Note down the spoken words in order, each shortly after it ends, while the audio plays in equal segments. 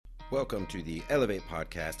Welcome to the Elevate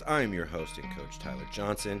Podcast. I'm your host and coach, Tyler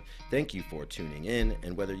Johnson. Thank you for tuning in.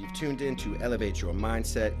 And whether you've tuned in to elevate your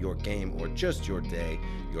mindset, your game, or just your day,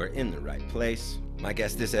 you're in the right place. My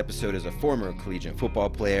guest this episode is a former collegiate football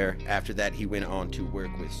player. After that, he went on to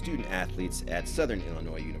work with student athletes at Southern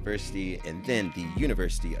Illinois University and then the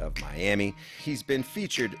University of Miami. He's been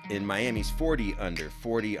featured in Miami's 40 Under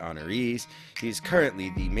 40 honorees. He's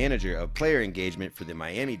currently the manager of player engagement for the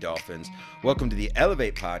Miami Dolphins. Welcome to the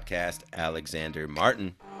Elevate Podcast, Alexander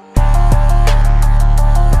Martin.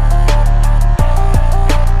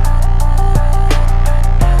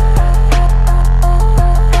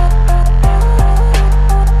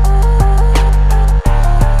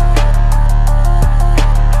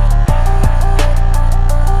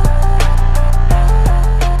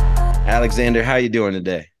 Alexander, how you doing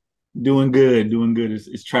today? Doing good.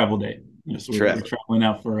 It's travel day. So we're traveling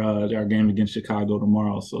out for our game against Chicago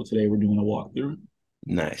tomorrow. So today we're doing a walkthrough.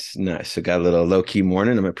 Nice. So got a little low-key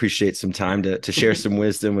morning. I appreciate some time to share some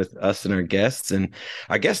wisdom with us and our guests. And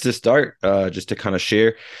I guess to start, just to kind of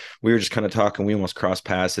share, we were just kind of talking, we almost crossed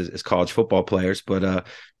paths as college football players, but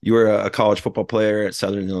you were a college football player at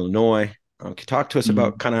Southern Illinois. Can you talk to us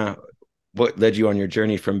about kind of what led you on your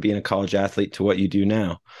journey from being a college athlete to what you do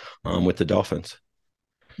now with the Dolphins?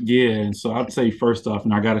 Yeah, and so I'd say first off,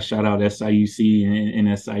 and I got to shout out SIUC and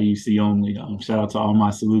SIUC only. Shout out to all my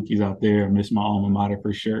Salukis out there. I miss my alma mater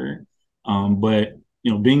for sure. But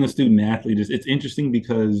being a student athlete it's interesting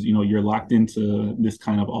because you're locked into this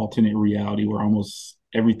kind of alternate reality where almost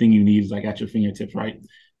everything you need is like at your fingertips, right?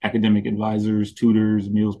 Academic advisors, tutors,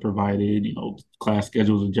 meals provided, class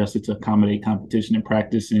schedules adjusted to accommodate competition and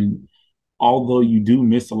practice. And although you do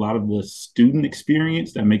miss a lot of the student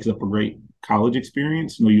experience that makes up a great college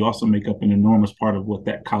experience, you also make up an enormous part of what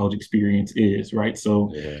that college experience is, right?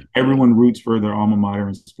 So everyone roots for their alma mater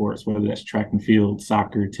in sports, whether that's track and field,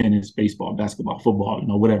 soccer, tennis, baseball, basketball, football,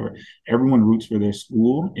 whatever. Everyone roots for their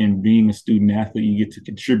school, and being a student athlete, you get to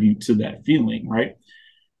contribute to that feeling, right?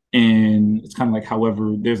 And it's kind of like,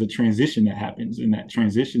 however, there's a transition that happens, and that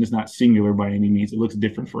transition is not singular by any means. It looks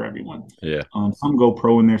different for everyone. Yeah. Some go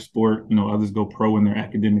pro in their sport, others go pro in their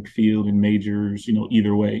academic field and majors,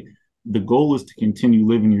 either way. The goal is to continue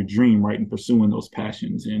living your dream, right, and pursuing those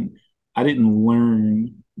passions. And I didn't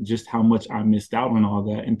learn just how much I missed out on all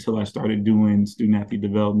that until I started doing student athlete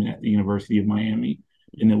development at the University of Miami.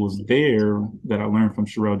 And it was there that I learned from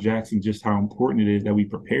Sherelle Jackson just how important it is that we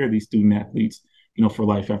prepare these student athletes for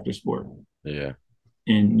life after sport. Yeah.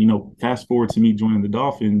 And, fast forward to me joining the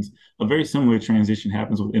Dolphins, a very similar transition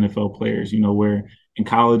happens with NFL players, where in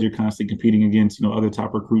college you're constantly competing against, other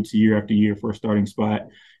top recruits year after year for a starting spot.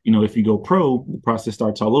 If you go pro, the process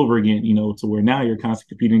starts all over again, to where now you're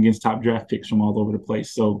constantly competing against top draft picks from all over the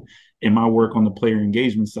place. So in my work on the player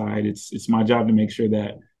engagement side, it's my job to make sure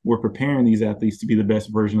that we're preparing these athletes to be the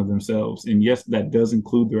best version of themselves. And yes, that does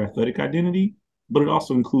include their athletic identity, but it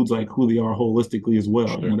also includes like who they are holistically as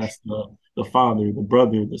well. Sure. That's the father, the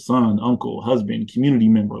brother, the son, uncle, husband, community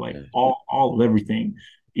member, like all of everything.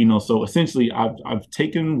 So essentially I've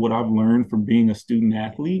taken what I've learned from being a student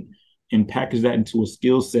athlete and packaged that into a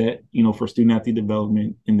skill set, for student athlete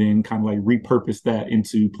development, and then kind of like repurpose that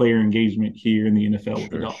into player engagement here in the NFL with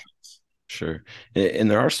the Dolphins. Sure.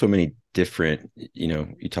 And there are so many different,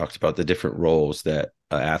 you talked about the different roles that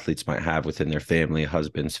athletes might have within their family,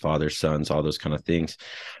 husbands, fathers, sons, all those kind of things.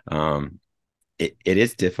 It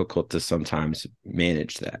is difficult to sometimes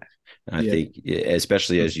manage that. I think,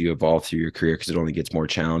 especially as you evolve through your career, because it only gets more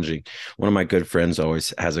challenging. One of my good friends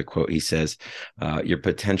always has a quote. He says, your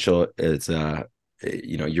potential is,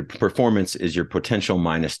 your performance is your potential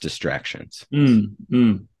minus distractions.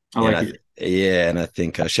 I like it. Yeah. And I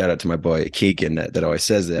think shout out to my boy Keegan that always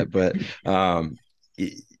says that. But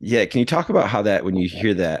can you talk about how that, when you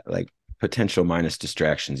hear that, like potential minus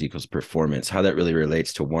distractions equals performance, how that really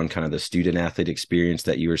relates to one, kind of the student athlete experience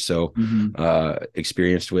that you were so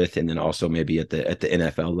experienced with, and then also maybe at the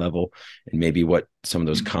NFL level, and maybe what some of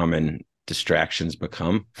those common distractions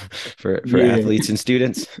become for athletes and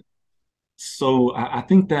students? So I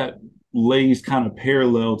think that lays kind of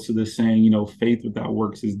parallel to the saying, faith without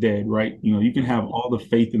works is dead, right? You can have all the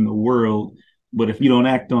faith in the world, but if you don't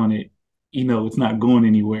act on it, it's not going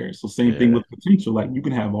anywhere. So same thing with potential. Like you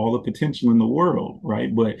can have all the potential in the world,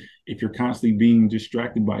 right? But if you're constantly being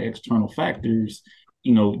distracted by external factors,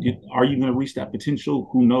 are you going to reach that potential?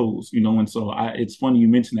 Who knows? And so it's funny you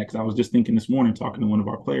mentioned that, because I was just thinking this morning, talking to one of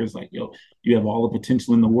our players, like, you have all the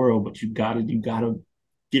potential in the world, but you gotta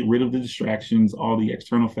get rid of the distractions, all the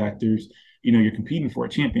external factors. You're competing for a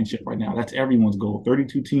championship right now. That's everyone's goal.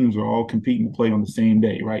 32 teams are all competing to play on the same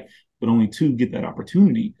day, right? But only 2 get that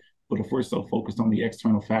opportunity. But if we're so focused on the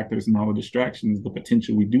external factors and all the distractions, the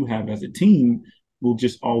potential we do have as a team will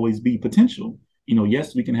just always be potential.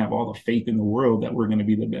 Yes, we can have all the faith in the world that we're going to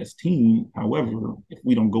be the best team. However, if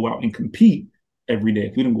we don't go out and compete every day,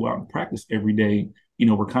 if we don't go out and practice every day,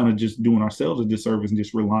 we're kind of just doing ourselves a disservice and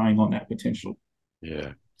just relying on that potential.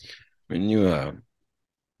 Yeah. When you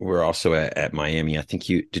were also at Miami, I think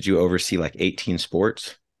did you oversee like 18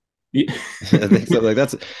 sports? Yeah. I think so. Like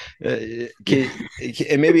that's, and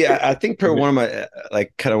maybe I think per one of my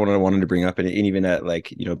like kind of what I wanted to bring up, and even at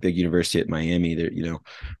like big university at Miami, there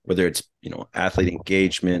whether it's athlete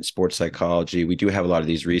engagement, sports psychology, we do have a lot of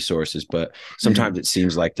these resources, but sometimes it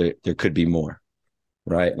seems like there could be more,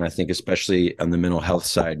 right? And I think especially on the mental health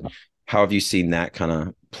side, how have you seen that kind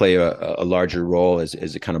of play a larger role as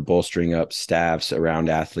it kind of bolstering up staffs around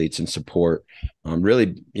athletes and support,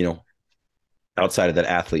 really outside of that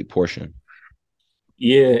athlete portion?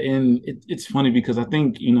 Yeah, and it's funny because I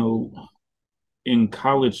think, in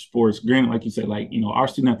college sports, granted, like you said, like, our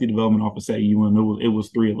student athlete development office at UM, it was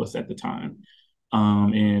three of us at the time.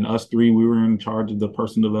 And us three, we were in charge of the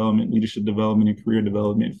personal development, leadership development, and career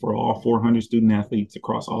development for all 400 student athletes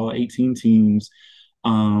across all 18 teams.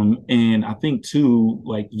 And I think too,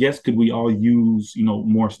 like, yes, could we all use,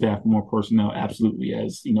 more staff, more personnel? Absolutely.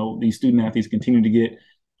 As, these student athletes continue to get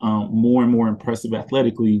more and more impressive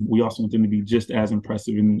athletically, we also want them to be just as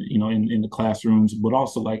impressive in the classrooms, but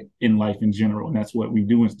also like in life in general. And that's what we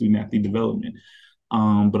do in student athlete development.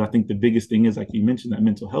 But I think the biggest thing is, like you mentioned, that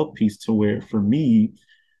mental health piece, to where for me,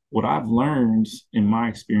 what I've learned in my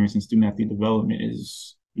experience in student athlete development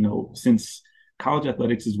is, since college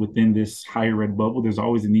athletics is within this higher ed bubble, there's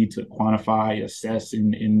always a need to quantify, assess,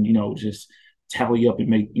 and just tally up and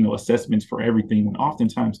make assessments for everything. When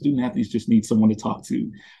oftentimes student athletes just need someone to talk to.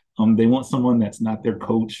 They want someone that's not their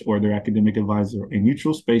coach or their academic advisor, a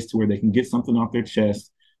neutral space to where they can get something off their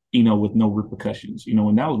chest, with no repercussions.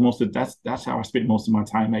 And that was that's how I spent most of my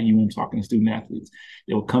time at UM, talking to student athletes.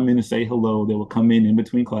 They would come in and say hello. They would come in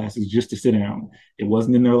between classes just to sit down. It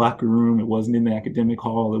wasn't in their locker room. It wasn't in the academic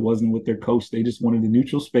hall. It wasn't with their coach. They just wanted a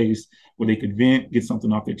neutral space where they could vent, get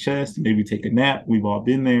something off their chest, maybe take a nap. We've all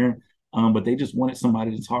been there. But they just wanted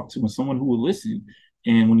somebody to talk to and someone who would listen.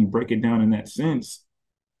 And when you break it down in that sense,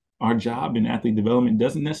 our job in athlete development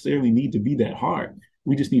doesn't necessarily need to be that hard.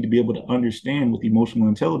 We just need to be able to understand with emotional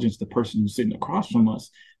intelligence the person who's sitting across from us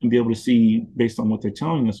and be able to see, based on what they're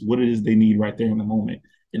telling us, what it is they need right there in the moment.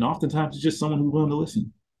 And oftentimes it's just someone who's willing to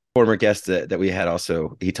listen. Former guest that we had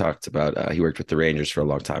also, he talked about, he worked with the Rangers for a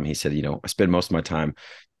long time. He said, I spend most of my time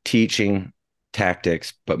teaching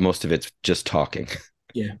tactics, but most of it's just talking.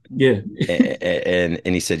 Yeah. Yeah. and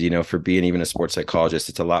he said, for being even a sports psychologist,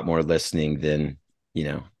 it's a lot more listening than,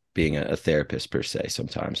 being a therapist per se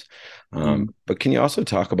sometimes. But can you also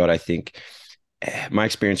talk about, I think my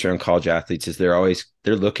experience around college athletes is they're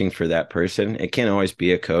looking for that person. It can't always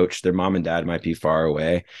be a coach. Their mom and dad might be far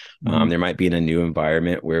away. There might be in a new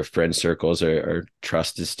environment where friend circles or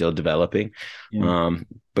trust is still developing.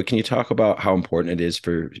 But can you talk about how important it is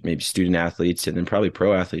for maybe student athletes and then probably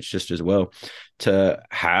pro athletes just as well to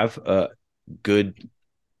have a good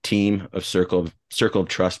team of circle of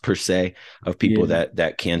trust per se, of people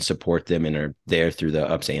that can support them and are there through the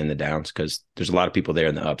ups and the downs? Because there's a lot of people there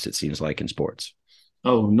in the ups, it seems like, in sports.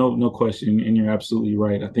 Oh, no question. And you're absolutely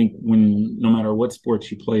right. I think no matter what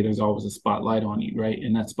sports you play, there's always a spotlight on you, right?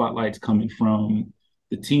 And that spotlight's coming from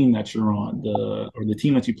the team that you're on, or the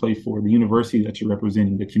team that you play for, the university that you're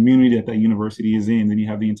representing, the community that university is in. Then you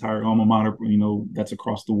have the entire alma mater, that's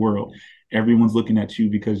across the world. Everyone's looking at you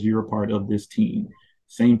because you're a part of this team.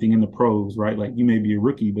 Same thing in the pros, right? Like, you may be a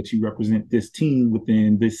rookie, but you represent this team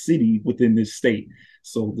within this city, within this state.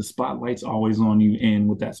 So the spotlight's always on you. And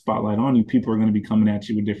with that spotlight on you, people are going to be coming at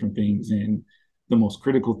you with different things. And the most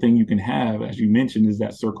critical thing you can have, as you mentioned, is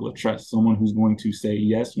that circle of trust. Someone who's going to say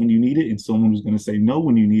yes when you need it, and someone who's going to say no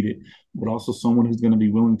when you need it, but also someone who's going to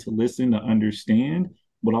be willing to listen, to understand,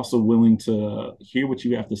 but also willing to hear what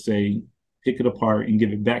you have to say, pick it apart, and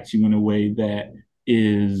give it back to you in a way that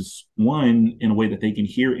is, one, in a way that they can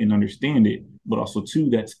hear and understand it, but also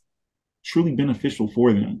two, that's truly beneficial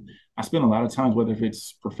for them. I spend a lot of times, whether if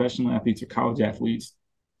it's professional athletes or college athletes,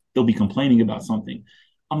 they'll be complaining about something.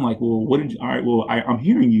 I'm like, well, I'm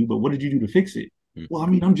hearing you, but what did you do to fix it? Well, I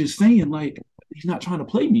mean, I'm just saying, like, he's not trying to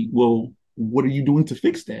play me. Well, what are you doing to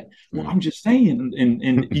fix that? Well, I'm just saying,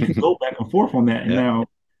 and you can go back and forth on that. And now,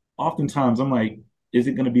 oftentimes, I'm like, is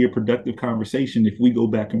it going to be a productive conversation if we go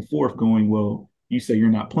back and forth going, well, you say you're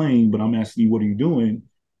not playing, but I'm asking you, what are you doing?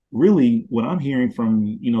 Really, what I'm hearing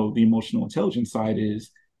from, the emotional intelligence side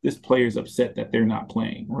is this player's upset that they're not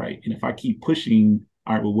playing, right? And if I keep pushing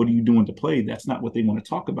All right, well, what are you doing to play? That's not what they want to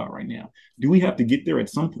talk about right now. Do we have to get there at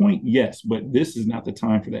some point? Yes, but this is not the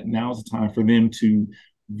time for that. Now is the time for them to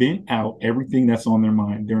vent out everything that's on their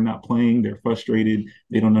mind. They're not playing, they're frustrated,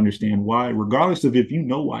 they don't understand why. Regardless of if you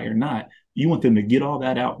know why or not, you want them to get all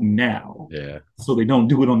that out now. Yeah. So they don't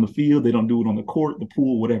do it on the field, they don't do it on the court, the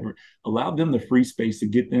pool, whatever. Allow them the free space to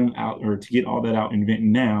get them out, or to get all that out and vent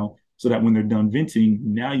now, so that when they're done venting,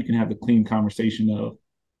 now you can have the clean conversation of,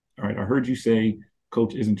 all right, I heard you say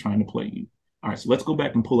coach isn't trying to play you. All right, so let's go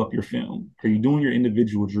back and pull up your film. Are you doing your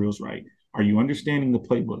individual drills right? Are you understanding the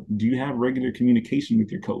playbook? Do you have regular communication with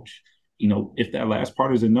your coach? If that last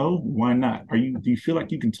part is a no, why not? Do you feel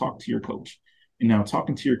like you can talk to your coach? And now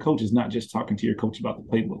talking to your coach is not just talking to your coach about the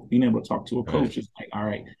playbook. Being able to talk to a coach is like, all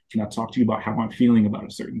right, can I talk to you about how I'm feeling about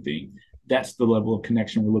a certain thing? That's the level of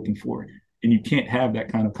connection we're looking for. And you can't have that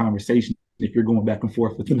kind of conversation if you're going back and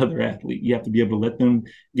forth with another athlete. You have to be able to let them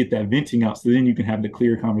get that venting out, so then you can have the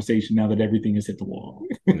clear conversation now that everything has hit the wall.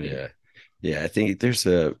 Yeah, I think there's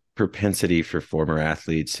a propensity for former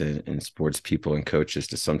athletes and sports people and coaches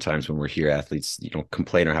to sometimes, when we're here, athletes,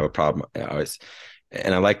 complain or have a problem.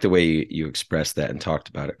 And I like the way you expressed that and talked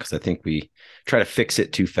about it, because I think we try to fix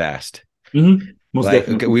it too fast. Mm-hmm. Most like,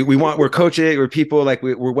 definitely. Okay, we're coaching, we're people, like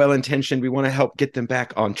we're well-intentioned. We want to help get them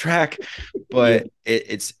back on track, but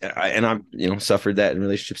and I'm, suffered that in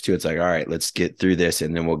relationships too. It's like, all right, let's get through this,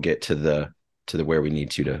 and then we'll get to the where we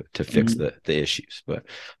need to fix the issues. But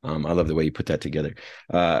I love the way you put that together.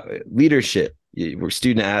 Leadership. We're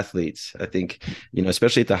student athletes. I think,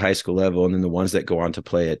 especially at the high school level, and then the ones that go on to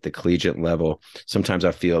play at the collegiate level, sometimes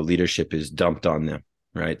I feel leadership is dumped on them.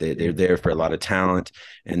 Right. They're there for a lot of talent.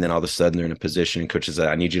 And then all of a sudden they're in a position, and coaches say,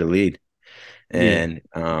 I need you to lead. And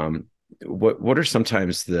what are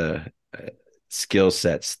sometimes the skill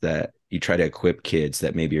sets that you try to equip kids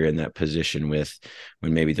that maybe are in that position with,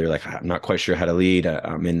 when maybe they're like, I'm not quite sure how to lead.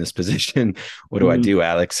 I'm in this position. What do I do,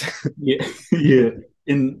 Alex? Yeah.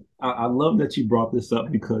 And I love that you brought this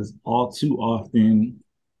up, because all too often,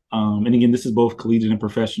 and again, this is both collegiate and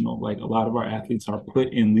professional, like a lot of our athletes are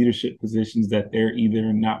put in leadership positions that they're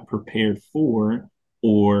either not prepared for,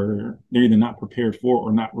 or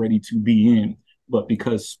not ready to be in. But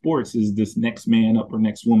because sports is this next man up or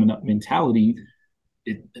next woman up mentality,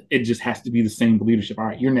 it just has to be the same leadership. All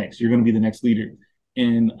right, you're next. You're going to be the next leader.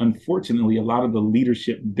 And unfortunately, a lot of the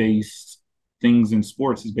leadership-based things in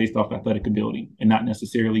sports is based off athletic ability and not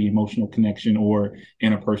necessarily emotional connection or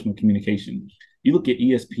interpersonal communication. You look at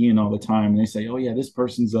ESPN all the time, and they say, oh yeah, this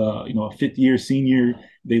person's a fifth year senior.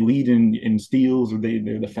 They lead in steals, or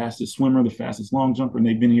they're the fastest swimmer, the fastest long jumper, and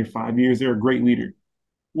they've been here 5 years. They're a great leader.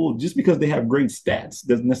 Well, just because they have great stats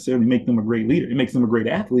doesn't necessarily make them a great leader. It makes them a great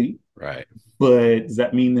athlete. Right. But does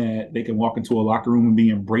that mean that they can walk into a locker room and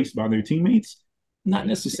be embraced by their teammates? Not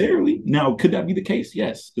necessarily. Now, could that be the case?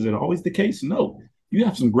 Yes. Is it always the case? No. You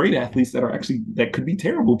have some great athletes that could be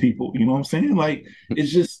terrible people. You know what I'm saying? Like,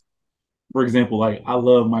 it's just, for example, like, I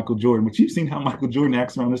love Michael Jordan, but you've seen how Michael Jordan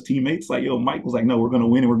acts around his teammates. Like, Mike was like, no, we're going to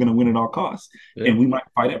win, and we're going to win at all costs. Yeah. And we might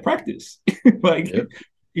fight at practice.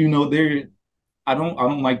 I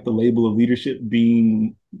don't like the label of leadership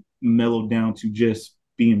being mellowed down to just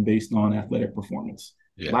being based on athletic performance.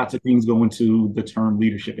 Yeah. Lots of things go into the term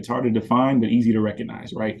leadership. It's hard to define, but easy to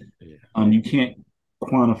recognize, right? Yeah. You can't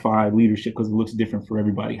quantify leadership because it looks different for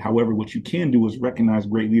everybody. However, what you can do is recognize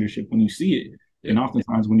great leadership when you see it. Yeah. And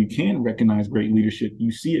oftentimes when you can recognize great leadership,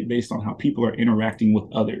 you see it based on how people are interacting with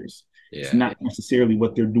others. Yeah. It's not necessarily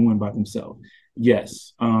what they're doing by themselves.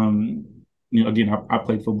 Yes. Again, I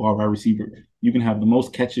played football, wide receiver. You can have the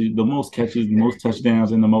most catches, the most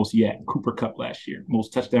touchdowns, and the most yak. Cooper Kupp last year,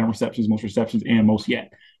 most touchdown receptions, most receptions, and most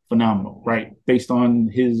yak. Phenomenal, right? Based on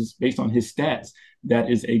his stats,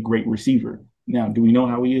 that is a great receiver. Now, do we know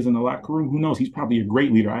how he is in the locker room? Who knows? He's probably a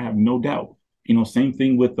great leader. I have no doubt. Same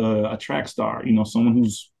thing with a track star. Someone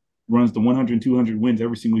who's runs the 100 and 200 wins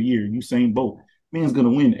every single year. Usain Bolt, man's going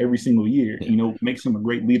to win every single year. Makes him a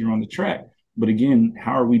great leader on the track. But again,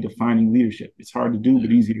 how are we defining leadership? It's hard to do,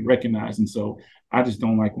 but easy to recognize. And so I just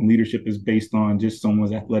don't like when leadership is based on just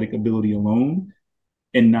someone's athletic ability alone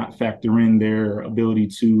and not factor in their ability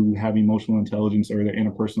to have emotional intelligence or their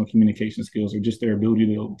interpersonal communication skills or just their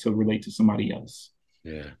ability to relate to somebody else.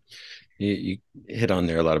 Yeah. You hit on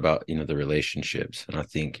there a lot about, the relationships. And I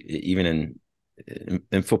think even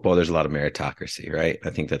in football, there's a lot of meritocracy, right? I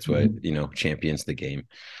think that's what, champions the game,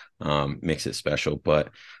 makes it special. But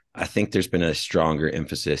I think there's been a stronger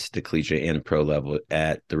emphasis at the collegiate and pro level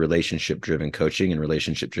at the relationship-driven coaching and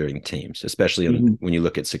relationship-driven teams, especially when you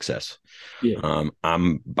look at success. Yeah.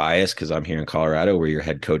 I'm biased because I'm here in Colorado, where your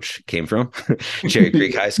head coach came from, Cherry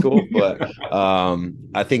Creek High School. But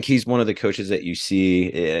I think he's one of the coaches that you see.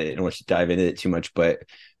 I don't want to dive into it too much, but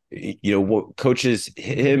what coaches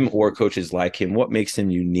him or coaches like him, what makes him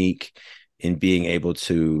unique in being able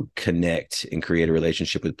to connect and create a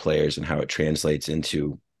relationship with players, and how it translates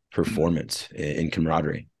into performance and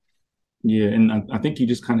camaraderie. Yeah, and I think you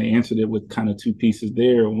just kind of answered it with kind of two pieces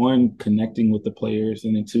there. One, connecting with the players,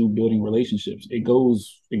 and then two, building relationships. It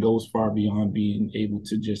goes far beyond being able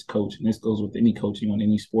to just coach, and this goes with any coaching on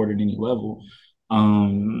any sport at any level.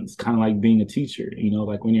 It's kind of like being a teacher.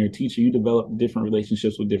 Like when you're a teacher, you develop different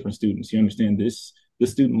relationships with different students. You understand this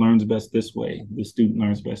student learns best this way. This student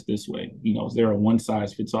learns best this way. Is there a one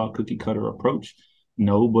size fits all cookie cutter approach?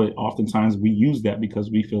 No, but oftentimes we use that because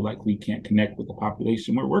we feel like we can't connect with the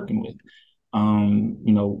population we're working with.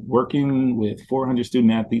 Working with 400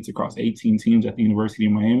 student athletes across 18 teams at the University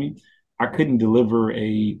of Miami, I couldn't deliver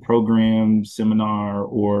a program, seminar,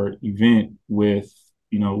 or event with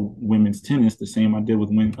women's tennis the same I did with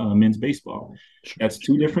men's baseball. That's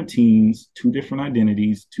two different teams, two different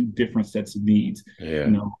identities, two different sets of needs. Yeah.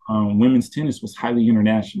 Women's tennis was highly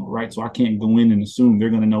international, right? So I can't go in and assume they're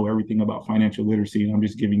going to know everything about financial literacy, and I'm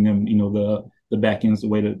just giving them, the back ends, the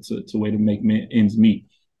way to make ends meet.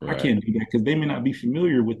 Right. I can't do that because they may not be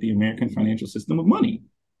familiar with the American financial system of money.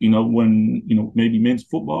 When maybe men's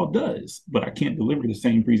football does, but I can't deliver the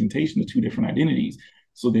same presentation to two different identities.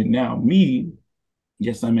 So then now me.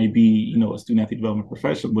 Yes, I may be, a student athlete development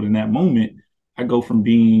professional, but in that moment, I go from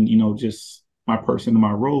being, just my person in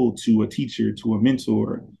my role to a teacher, to a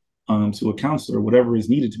mentor, to a counselor, whatever is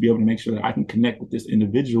needed to be able to make sure that I can connect with this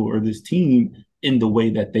individual or this team in the way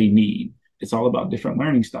that they need. It's all about different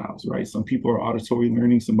learning styles, right? Some people are auditory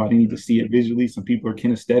learning. Somebody needs to see it visually. Some people are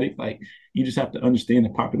kinesthetic. Like, you just have to understand the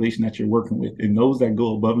population that you're working with, and those that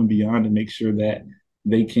go above and beyond to make sure that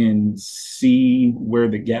they can see where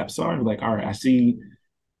the gaps are. Like, all right, I see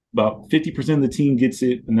about 50% of the team gets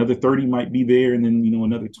it. Another 30 might be there. And then,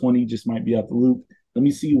 another 20 just might be out the loop. Let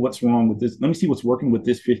me see what's wrong with this. Let me see what's working with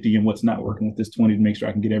this 50 and what's not working with this 20 to make sure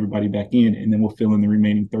I can get everybody back in. And then we'll fill in the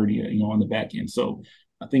remaining 30, on the back end. So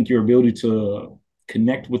I think your ability to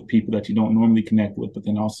connect with people that you don't normally connect with, but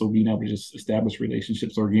then also being able to just establish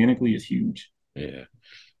relationships organically is huge. Yeah,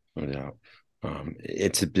 no doubt.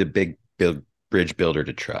 It's a big bridge builder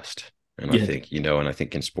to trust. And yeah. I think, and I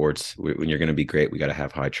think in sports, when you're going to be great, we got to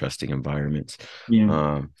have high trusting environments.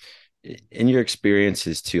 Yeah. In your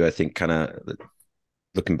experiences too, I think kind of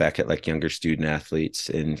looking back at like younger student athletes,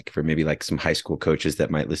 and for maybe like some high school coaches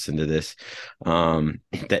that might listen to this,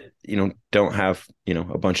 that, don't have,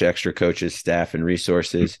 a bunch of extra coaches, staff, and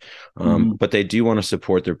resources, but they do want to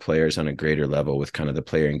support their players on a greater level with kind of the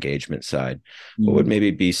player engagement side. What would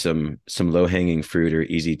maybe be some low hanging fruit or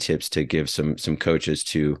easy tips to give some coaches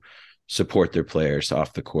to support their players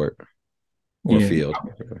off the court or field?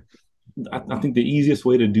 I think the easiest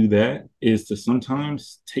way to do that is to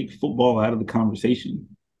sometimes take football out of the conversation.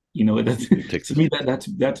 To me,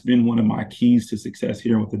 that's been one of my keys to success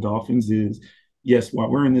here with the Dolphins is, yes,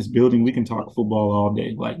 while we're in this building, we can talk football all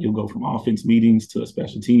day. Like, you'll go from offense meetings to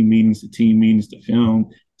special team meetings to film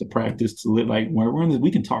to practice to like, while we're in this,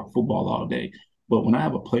 we can talk football all day. But when I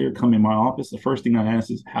have a player come in my office, the first thing I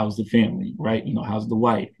ask is, how's the family, right? How's the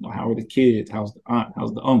wife? How are the kids? How's the aunt?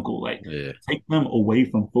 How's the uncle? Like, take them away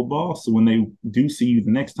from football. So when they do see you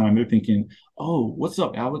the next time, they're thinking, oh, what's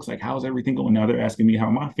up, Alex? Like, how's everything going? Now they're asking me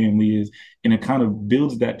how my family is. And it kind of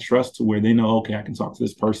builds that trust to where they know, okay, I can talk to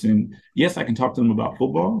this person. Yes, I can talk to them about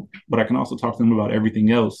football, but I can also talk to them about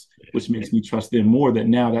everything else, which makes me trust them more, that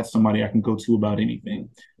now that's somebody I can go to about anything.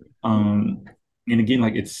 And again,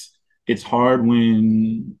 like, it's hard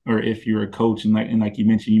when, or if you're a coach and like you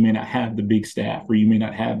mentioned, you may not have the big staff, or you may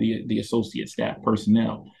not have the associate staff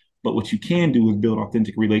personnel, but what you can do is build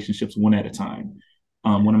authentic relationships one at a time.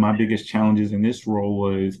 One of my biggest challenges in this role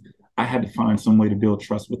was I had to find some way to build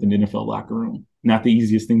trust with an NFL locker room. Not the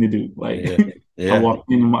easiest thing to do. Like, I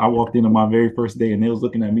walked into my very first day and they was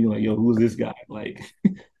looking at me like, yo, who's this guy? Like,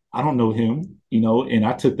 I don't know him, and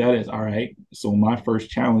I took that as, all right. So my first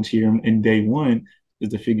challenge here in day one is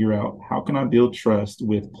to figure out, how can I build trust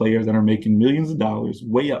with players that are making millions of dollars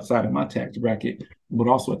way outside of my tax bracket, but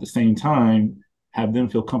also at the same time have them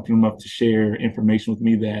feel comfortable enough to share information with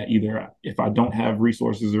me that either if I don't have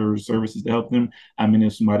resources or services to help them, I'm in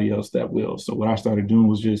somebody else that will. So what I started doing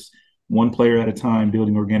was just one player at a time,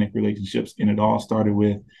 building organic relationships. And it all started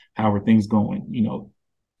with, how are things going?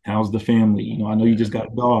 How's the family? I know you just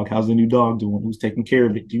got a dog. How's the new dog doing? Who's taking care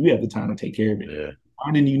of it? Do you have the time to take care of it? Yeah.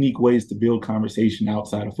 Finding unique ways to build conversation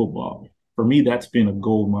outside of football. For me, that's been a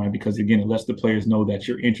gold mine because, again, it lets the players know that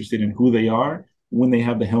you're interested in who they are when they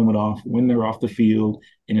have the helmet off, when they're off the field,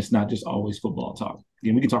 and it's not just always football talk.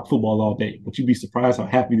 Again, we can talk football all day, but you'd be surprised how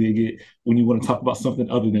happy they get when you want to talk about something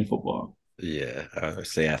other than football. Yeah, I would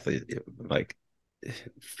say athlete like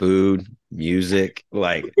food, music,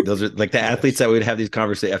 like those are like the athletes that would have these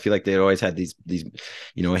conversations. I feel like they always had these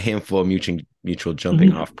a handful of mutual jumping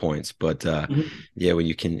Mm-hmm. off points. But Mm-hmm. yeah, when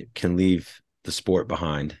you can leave the sport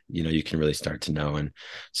behind, you can really start to know. And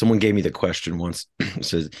someone gave me the question once,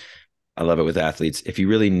 says, I love it with athletes. If you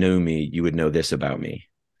really knew me, you would know this about me.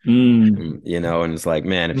 And it's like,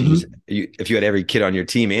 man, Mm-hmm. if you had every kid on your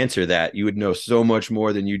team answer that, you would know so much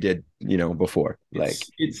more than you did, before. Like,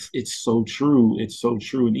 It's so true. It's so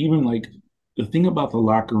true. And even like the thing about the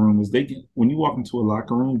locker room is when you walk into a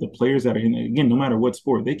locker room, the players that are in it, again, no matter what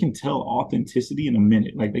sport, they can tell authenticity in a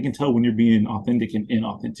minute. Like they can tell when you're being authentic and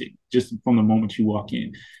inauthentic just from the moment you walk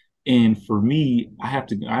in. And for me, I have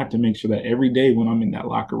to make sure that every day when I'm in that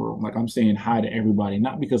locker room, like I'm saying hi to everybody,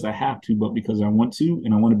 not because I have to, but because I want to,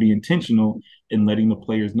 and I want to be intentional in letting the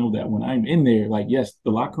players know that when I'm in there, like yes,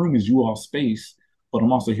 the locker room is you all space, but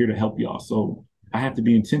I'm also here to help y'all. So I have to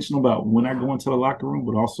be intentional about when I go into the locker room,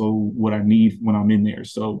 but also what I need when I'm in there.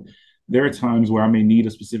 So there are times where I may need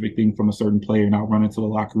a specific thing from a certain player and I'll run into the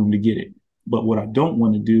locker room to get it. But what I don't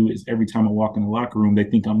want to do is every time I walk in the locker room, they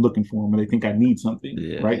think I'm looking for them or they think I need something,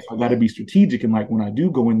 yeah, right? So I got to be strategic. And like when I do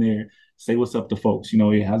go in there, say what's up to folks.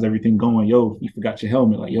 Hey, how's everything going? Yo, you forgot your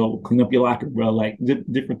helmet. Like, yo, clean up your locker, bro. Like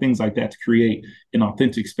different things like that to create an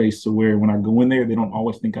authentic space to where when I go in there, they don't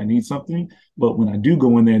always think I need something. But when I do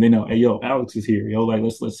go in there, they know, hey, yo, Alex is here. Yo, like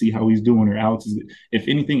let's see how he's doing. Or Alex is, if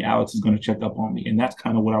anything, Alex is going to check up on me. And that's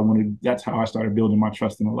kind of what I wanted. That's how I started building my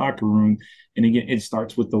trust in the locker room. And again, it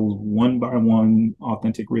starts with those one by one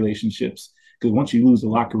authentic relationships. Because once you lose the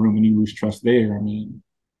locker room and you lose trust there, I mean,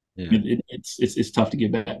 yeah, it's tough to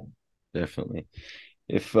get back. definitely.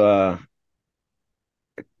 If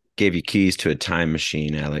gave you keys to a time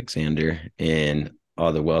machine, Alexander, and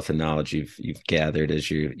all the wealth of knowledge you've gathered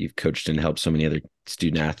as you've coached and helped so many other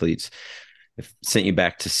student athletes, if sent you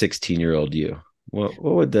back to 16-year-old you, what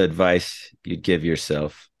would the advice you'd give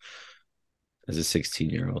yourself as a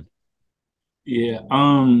 16-year-old? Yeah.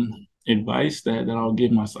 Advice that I'll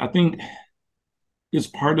give myself. I think it's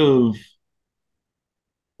part of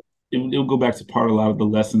it'll go back to part of a lot of the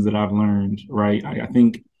lessons that I've learned, right? I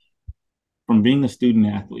think from being a student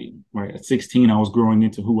athlete, right? At 16, I was growing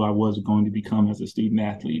into who I was going to become as a student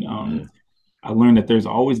athlete. Yeah, I learned that there's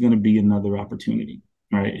always going to be another opportunity,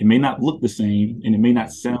 right? It may not look the same and it may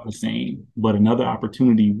not sound the same, but another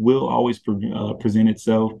opportunity will always present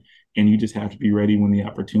itself. And you just have to be ready when the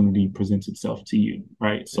opportunity presents itself to you,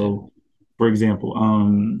 right? yeah, So, for example,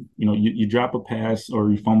 you drop a pass or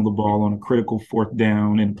you fumble the ball on a critical fourth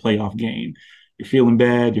down in a playoff game. You're feeling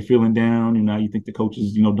bad, you're feeling down, you think the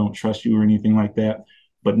coaches, don't trust you or anything like that.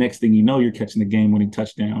 But next thing you know, you're catching the game-winning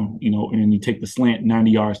touchdown, and you take the slant 90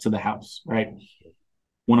 yards to the house, right?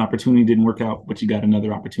 One opportunity didn't work out, but you got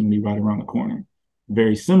another opportunity right around the corner.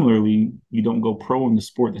 Very similarly, you don't go pro in the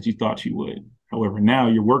sport that you thought you would. However, now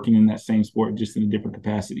you're working in that same sport just in a different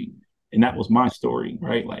capacity. And that was my story,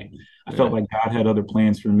 right? Like I yeah, felt like God had other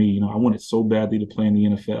plans for me. I wanted so badly to play in the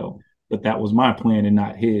NFL, but that was my plan and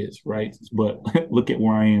not his, right? But look at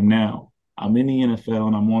where I am now. I'm in the NFL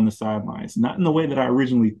and I'm on the sidelines, not in the way that I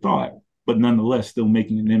originally thought, but nonetheless still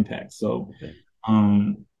making an impact. So yeah.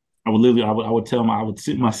 um, I would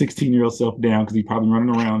sit my 16-year-old self down because he's probably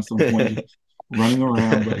running around at some point, just running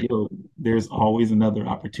around. But there's always another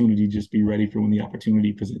opportunity. Just be ready for when the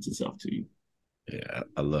opportunity presents itself to you. Yeah,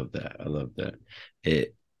 I love that. I love that.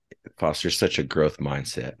 It fosters such a growth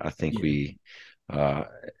mindset. I think Yeah. uh,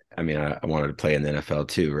 I wanted to play in the NFL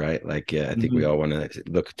too, right? Like, yeah, I think we Mm-hmm. all want to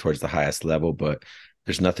look towards the highest level, but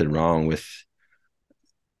there's nothing wrong with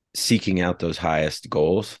seeking out those highest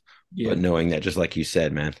goals, but Yeah. knowing that, just like you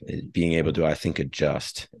said, man, being able to, I think,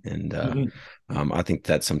 adjust. And Mm-hmm. I think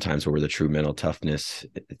that's sometimes where the true mental toughness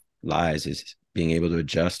lies, is being able to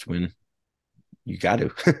adjust when you got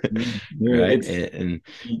to, Yeah. Yeah. right? It's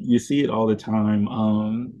you see it all the time.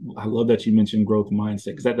 I love that you mentioned growth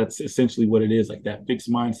mindset because that's essentially what it is. Like that fixed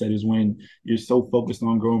mindset is when you're so focused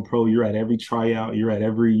on growing pro, you're at every tryout, you're at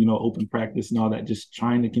every, open practice and all that, just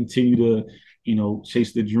trying to continue to,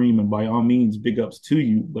 chase the dream. And by all means, big ups to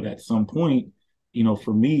you. But at some point,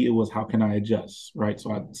 for me, it was how can I adjust, right?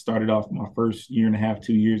 So I started off my first year and a half,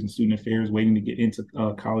 2 years in student affairs, waiting to get into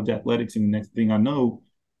college athletics. And the next thing I know,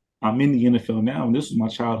 I'm in the NFL now, and this was my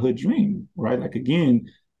childhood dream, right? Like again,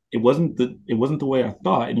 it wasn't the way I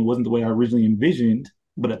thought, and it wasn't the way I originally envisioned.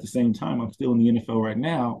 But at the same time, I'm still in the NFL right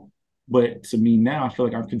now. But to me now, I feel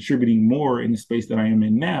like I'm contributing more in the space that I am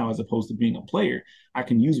in now, as opposed to being a player. I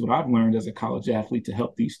can use what I've learned as a college athlete to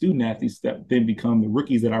help these student athletes that then become the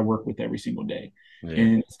rookies that I work with every single day. Yeah.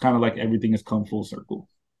 And it's kind of like everything has come full circle.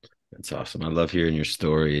 That's awesome. I love hearing your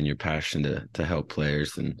story and your passion to help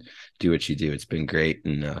players and do what you do. It's been great.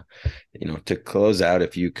 And to close out,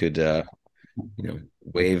 if you could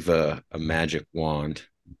wave a magic wand,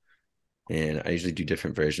 and I usually do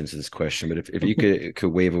different versions of this question, but if you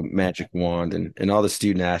could wave a magic wand and all the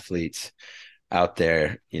student athletes out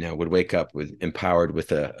there, would wake up empowered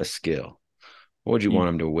with a skill, what would you want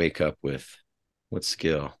them to wake up with? What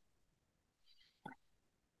skill?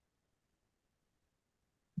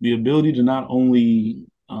 The ability to not only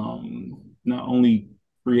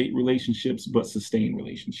create relationships but sustain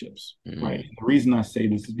relationships. Mm-hmm. Right. The reason I say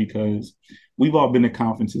this is because we've all been to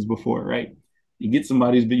conferences before, right? You meet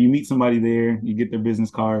somebody there, you get their business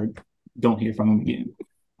card, don't hear from them again.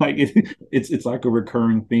 Like it's like a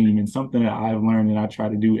recurring theme, and something that I've learned and I try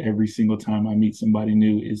to do every single time I meet somebody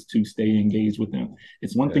new is to stay engaged with them.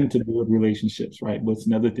 It's one thing to build relationships, right? But it's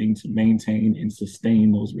another thing to maintain and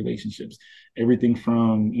sustain those relationships. Everything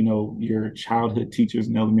from, your childhood teachers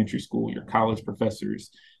in elementary school, your college professors,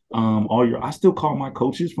 I still call my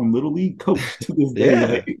coaches from Little League coach to this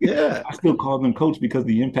day. I still call them coach because of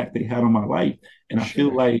the impact they had on my life. And I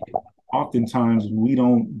feel like oftentimes we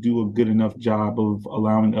don't do a good enough job of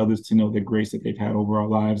allowing others to know the grace that they've had over our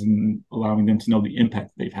lives and allowing them to know the impact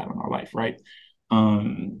that they've had on our life, right?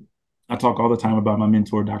 I talk all the time about my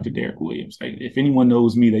mentor, Dr. Derek Williams. If anyone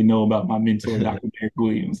knows me, they know about my mentor, Dr. Derek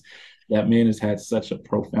Williams. That man has had such a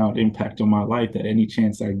profound impact on my life that any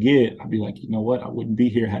chance I get, I'd be like, you know what? I wouldn't be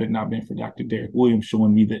here had it not been for Dr. Derek Williams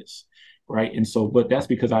showing me this, right? And so, but that's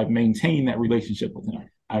because I've maintained that relationship with him.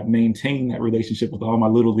 I've maintained that relationship with all my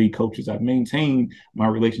Little League coaches. I've maintained my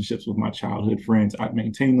relationships with my childhood friends. I've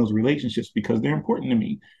maintained those relationships because they're important to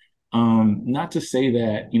me. Not to say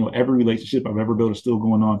that, every relationship I've ever built is still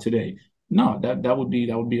going on today. No, that would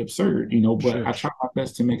be absurd, but sure. I try my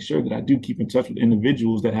best to make sure that I do keep in touch with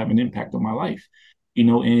individuals that have an impact on my life.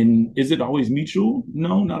 And is it always mutual?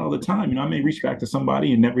 No, not all the time. I may reach back to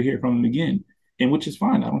somebody and never hear from them again, and which is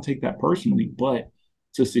fine. I don't take that personally, but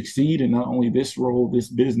to succeed in not only this role, this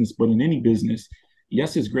business, but in any business,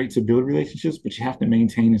 yes, it's great to build relationships, but you have to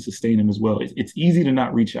maintain and sustain them as well. It's easy to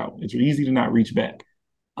not reach out. It's easy to not reach back.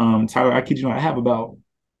 Tyler, I kid you not, I have about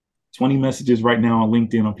 20 messages right now on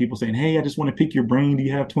LinkedIn on people saying, hey, I just want to pick your brain. Do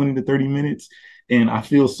you have 20 to 30 minutes? And I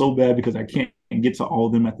feel so bad because I can't get to all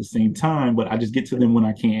of them at the same time, but I just get to them when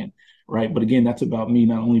I can, right? But again, that's about me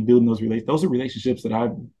not only building those relationships. Those are relationships that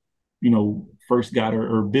I've, first got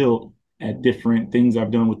or built at different things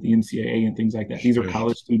I've done with the NCAA and things like that. These are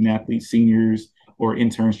college student athletes, seniors, or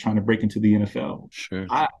interns trying to break into the NFL. Sure.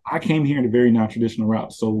 I came here in a very non-traditional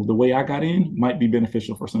route. So the way I got in might be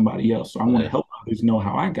beneficial for somebody else. So I want to help others know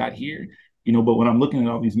how I got here. But when I'm looking at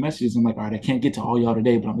all these messages, I'm like, all right, I can't get to all y'all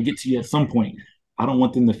today, but I'm gonna get to you at some point. I don't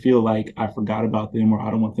want them to feel like I forgot about them, or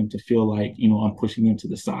I don't want them to feel like, I'm pushing them to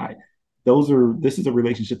the side. This is a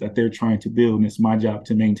relationship that they're trying to build, and it's my job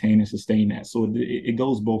to maintain and sustain that. So it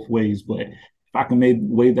goes both ways. But if I can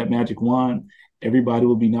wave that magic wand, everybody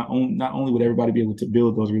will be not only would everybody be able to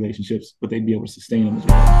build those relationships, but they'd be able to sustain them as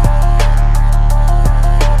well.